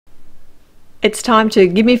It's time to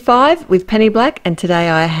Give Me 5 with Penny Black, and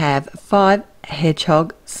today I have 5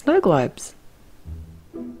 Hedgehog snow globes.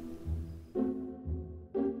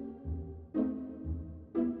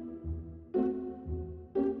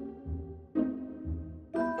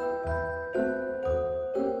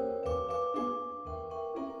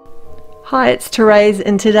 Hi, it's Therese,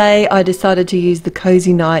 and today I decided to use the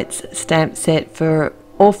Cozy Nights stamp set for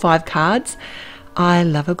all 5 cards. I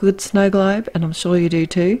love a good snow globe, and I'm sure you do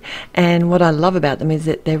too. And what I love about them is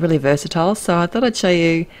that they're really versatile. So I thought I'd show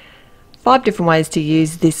you 5 different ways to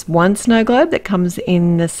use this one snow globe that comes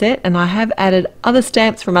in the set. And I have added other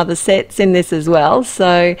stamps from other sets in this as well.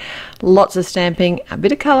 So lots of stamping, a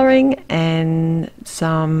bit of colouring, and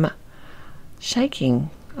some shaking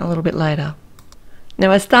a little bit later. Now,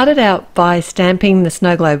 I started out by stamping the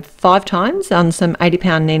snow globe 5 times on some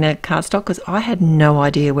 80-pound Nina cardstock because I had no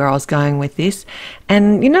idea where I was going with this.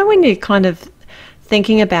 And you know when you're kind of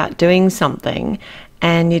thinking about doing something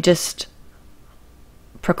and you just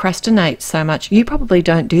procrastinate so much? You probably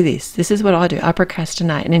don't do this. This is what I do. I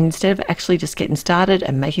procrastinate, and instead of actually just getting started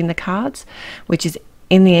and making the cards, which is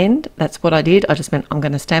in the end, that's what I did. I just went, I'm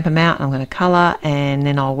going to stamp them out, I'm going to colour, and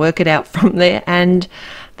then I'll work it out from there. And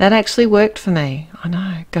that actually worked for me. I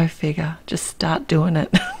know, go figure. Just start doing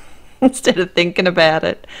it instead of thinking about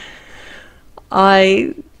it.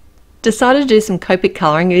 I decided to do some Copic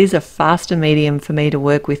colouring. It is a faster medium for me to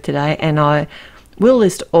work with today, and I will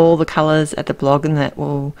list all the colours at the blog, and that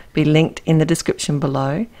will be linked in the description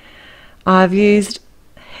below. I've used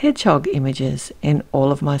hedgehog images in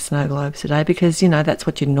all of my snow globes today because, you know, that's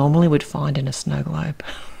what you normally would find in a snow globe.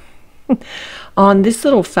 On this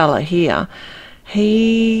little fella here,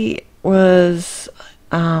 he was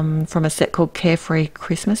from a set called Carefree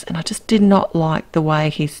Christmas, and I just did not like the way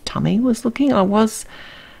his tummy was looking. I was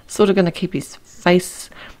sort of going to keep his face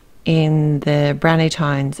in the brownie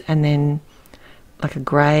tones and then like a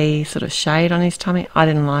grey sort of shade on his tummy. I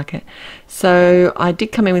didn't like it. So I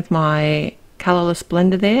did come in with my colourless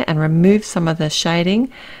blender there and remove some of the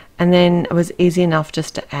shading, and then it was easy enough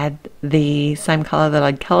just to add the same colour that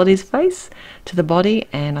I'd coloured his face to the body,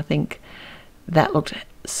 and I think that looked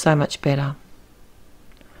so much better.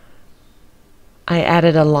 I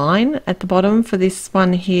added a line at the bottom for this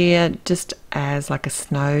one here just as like a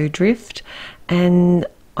snow drift, and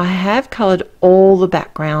I have coloured all the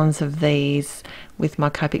backgrounds of these with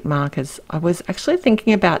my Copic markers. I was actually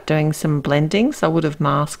thinking about doing some blending, so I would have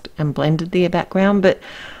masked and blended the background, but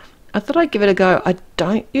I thought I'd give it a go. I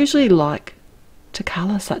don't usually like to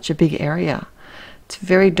colour such a big area. It's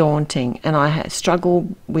very daunting, and I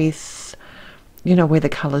struggle with, you know, where the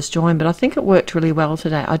colours join, but I think it worked really well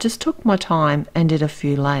today. I just took my time and did a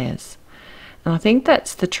few layers, and I think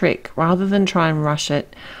that's the trick. Rather than try and rush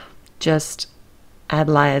it, just add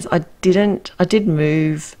layers. I did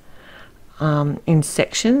move in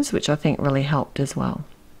sections, which I think really helped as well.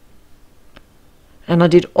 And I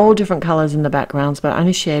did all different colours in the backgrounds, but I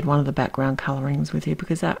only shared one of the background colourings with you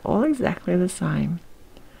because they're all exactly the same.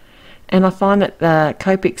 And I find that the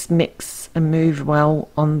Copics mix and move well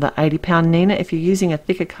on the 80-pound Nina. If you're using a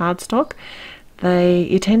thicker cardstock,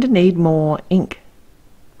 you tend to need more ink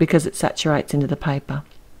because it saturates into the paper.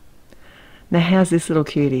 Now, how's this little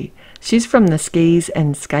cutie? She's from the Skis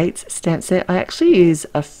and Skates stamp set. I actually use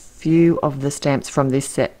a few of the stamps from this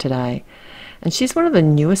set today, and she's one of the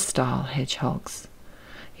newest style hedgehogs.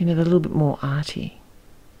 You know, they're a little bit more arty.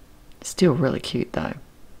 Still really cute though.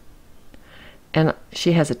 And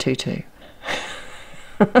she has a tutu.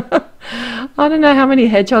 I don't know how many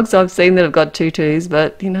hedgehogs I've seen that have got tutus,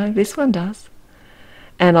 but you know, this one does.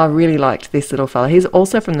 And I really liked this little fella. He's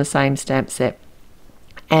also from the same stamp set.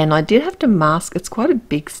 And I did have to mask, it's quite a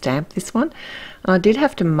big stamp, this one. And I did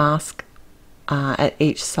have to mask at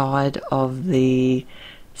each side of the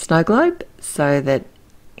snow globe so that,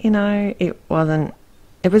 you know, it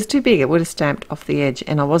was too big. It would have stamped off the edge,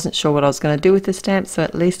 and I wasn't sure what I was going to do with the stamp, so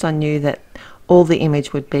at least I knew that all the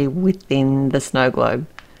image would be within the snow globe.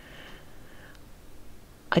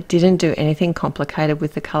 I didn't do anything complicated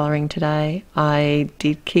with the colouring today. I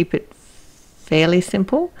did keep it fairly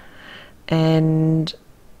simple, and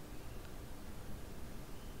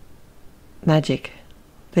magic.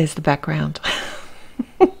 There's the background.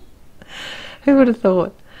 Who would have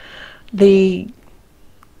thought?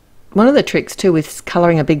 One of the tricks too with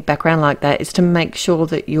colouring a big background like that is to make sure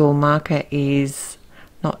that your marker is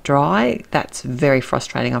not dry. That's very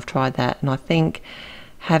frustrating. I've tried that, and I think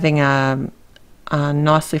having a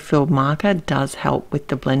nicely filled marker does help with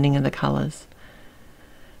the blending of the colours.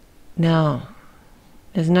 Now,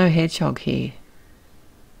 there's no hedgehog here.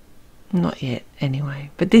 Not yet,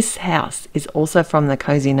 anyway. But this house is also from the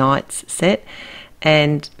Cozy Nights set,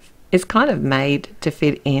 and is kind of made to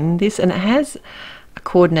fit in this, and it has a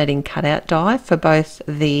coordinating cutout die for both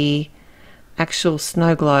the actual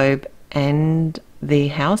snow globe and the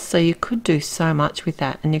house, so you could do so much with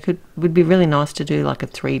that. And would be really nice to do like a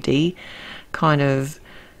 3D kind of,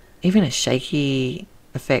 even a shaky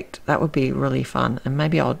effect. That would be really fun, and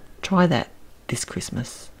maybe I'll try that this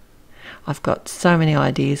Christmas. I've got so many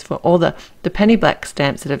ideas for all the penny black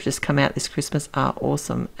stamps that have just come out this Christmas are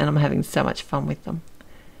awesome, and I'm having so much fun with them.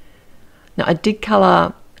 Now, I did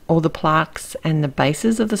colour all the plaques and the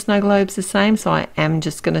bases of the snow globes the same, so I am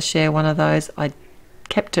just going to share one of those. I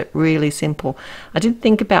kept it really simple. I didn't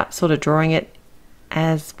think about sort of drawing it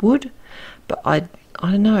as wood, but I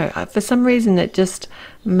don't know, for some reason it just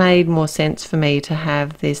made more sense for me to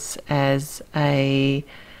have this as a,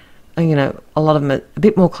 you know, a lot of them are a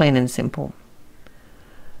bit more clean and simple.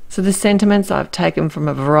 So the sentiments I've taken from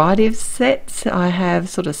a variety of sets. I have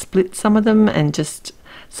sort of split some of them and just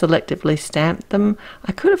selectively stamped them.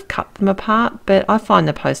 I could have cut them apart, but I find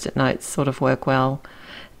the post-it notes sort of work well,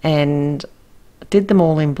 and did them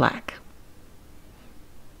all in black.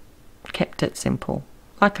 Kept it simple,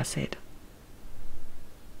 like I said.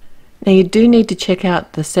 Now you do need to check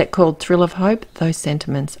out the set called Thrill of Hope. Those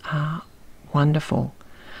sentiments are wonderful.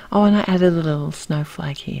 Oh, and I added a little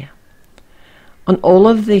snowflake here. On all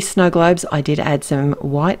of the snow globes I did add some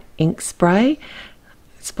white ink spray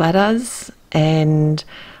splatters, and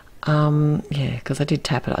yeah, because I did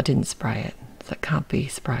tap it, I didn't spray it, so it can't be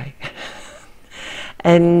spray.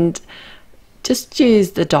 And just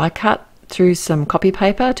used the die cut through some copy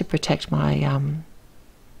paper to protect my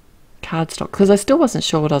cardstock, because I still wasn't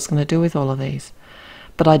sure what I was going to do with all of these.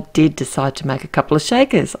 But I did decide to make a couple of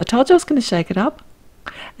shakers. I told you I was going to shake it up,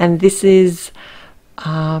 and this is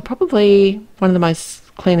probably one of the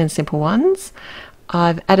most clean and simple ones.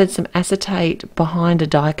 I've added some acetate behind a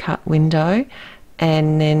die cut window,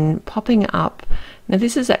 and then popping up. Now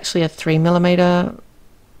this is actually a 3mm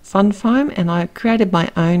fun foam, and I created my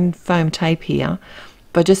own foam tape here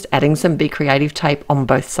by just adding some Be Creative tape on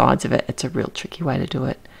both sides of it. It's a real tricky way to do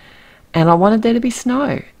it. And I wanted there to be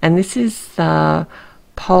snow, and this is the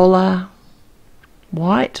Polar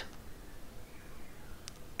White.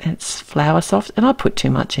 It's flower soft, and I put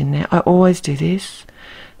too much in there. I always do this.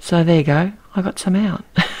 So there you go, I got some out.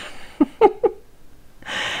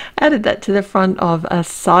 Added that to the front of a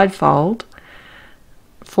side fold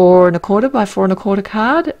 4 1/4 by 4 1/4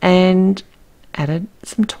 card, and added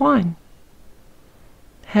some twine.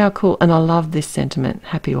 How cool. And I love this sentiment,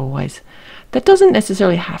 happy always. That doesn't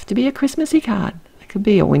necessarily have to be a Christmassy card. It could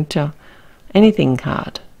be a winter, anything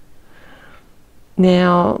card.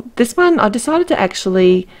 Now, this one, I decided to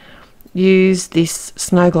actually use this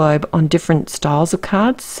snow globe on different styles of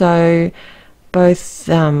cards. So both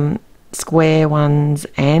square ones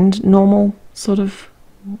and normal, sort of,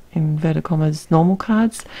 inverted commas, normal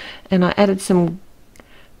cards. And I added some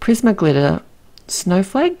Prisma glitter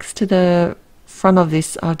snowflakes to the front of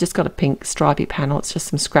this. I've just got a pink stripy panel. It's just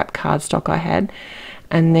some scrap cardstock I had.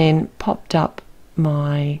 And then popped up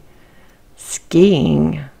my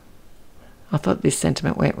skiing. I thought this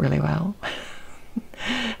sentiment went really well.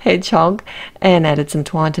 Hedgehog, and added some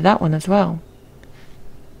twine to that one as well.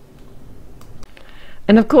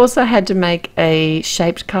 And of course I had to make a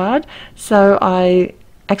shaped card, so I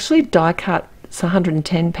actually die cut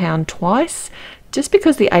 110 pound twice, just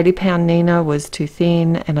because the 80 pound Nina was too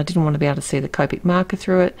thin and I didn't want to be able to see the Copic marker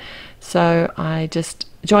through it. So I just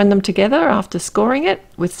joined them together after scoring it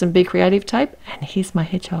with some Be Creative tape, and here's my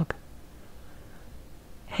hedgehog.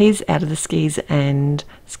 He's out of the skis and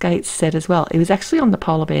skates set as well. It was actually on the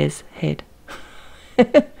polar bear's head.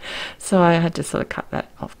 So I had to sort of cut that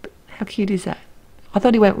off. But how cute is that? I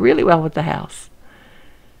thought he went really well with the house.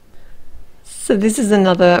 So this is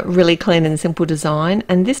another really clean and simple design,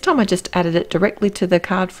 and this time I just added it directly to the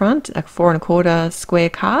card front, a 4 1/4 square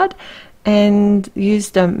card, and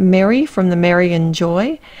used a Merry from the Merry and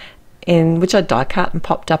Joy, in which I die cut and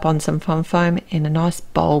popped up on some fun foam in a nice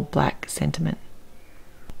bold black sentiment.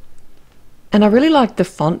 And I really like the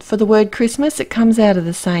font for the word Christmas. It comes out of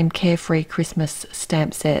the same Carefree Christmas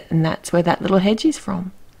stamp set, and that's where that little hedge is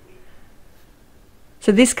from.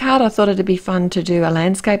 So this card, I thought it'd be fun to do a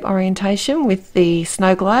landscape orientation with the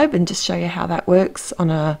snow globe and just show you how that works on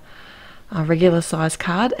a regular size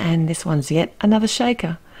card. And this one's yet another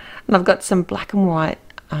shaker. And I've got some black and white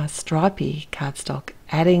stripy cardstock,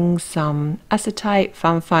 adding some acetate,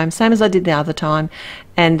 fun foam, same as I did the other time.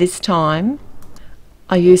 And this time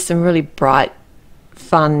I used some really bright,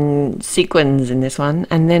 fun sequins in this one,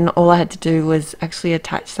 and then all I had to do was actually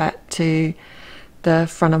attach that to the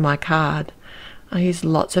front of my card. I used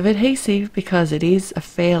lots of adhesive because it is a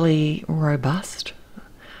fairly robust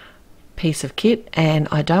piece of kit and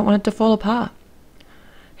I don't want it to fall apart.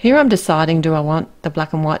 Here I'm deciding, do I want the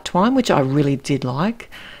black and white twine, which I really did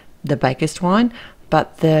like, the baker's twine,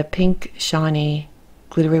 but the pink shiny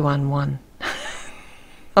glittery one won.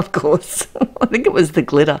 Of course. I think it was the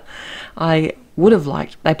glitter. I would have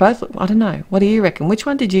liked, they both, I don't know, what do you reckon? Which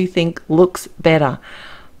one did you think looks better?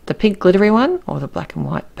 The pink glittery one or the black and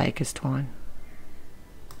white baker's twine?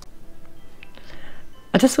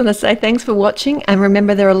 I just want to say thanks for watching, and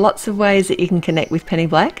remember there are lots of ways that you can connect with Penny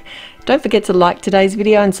Black. Don't forget to like today's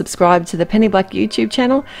video and subscribe to the Penny Black YouTube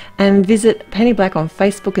channel, and visit Penny Black on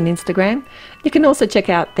Facebook and Instagram. You can also check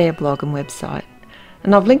out their blog and website.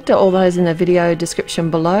 And I've linked to all those in the video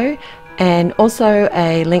description below, and also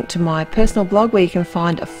a link to my personal blog where you can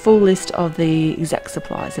find a full list of the exact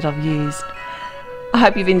supplies that I've used. I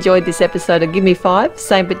hope you've enjoyed this episode of Gimme 5,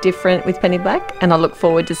 Same But Different with Penny Black, and I look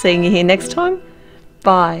forward to seeing you here next time.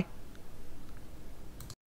 Bye.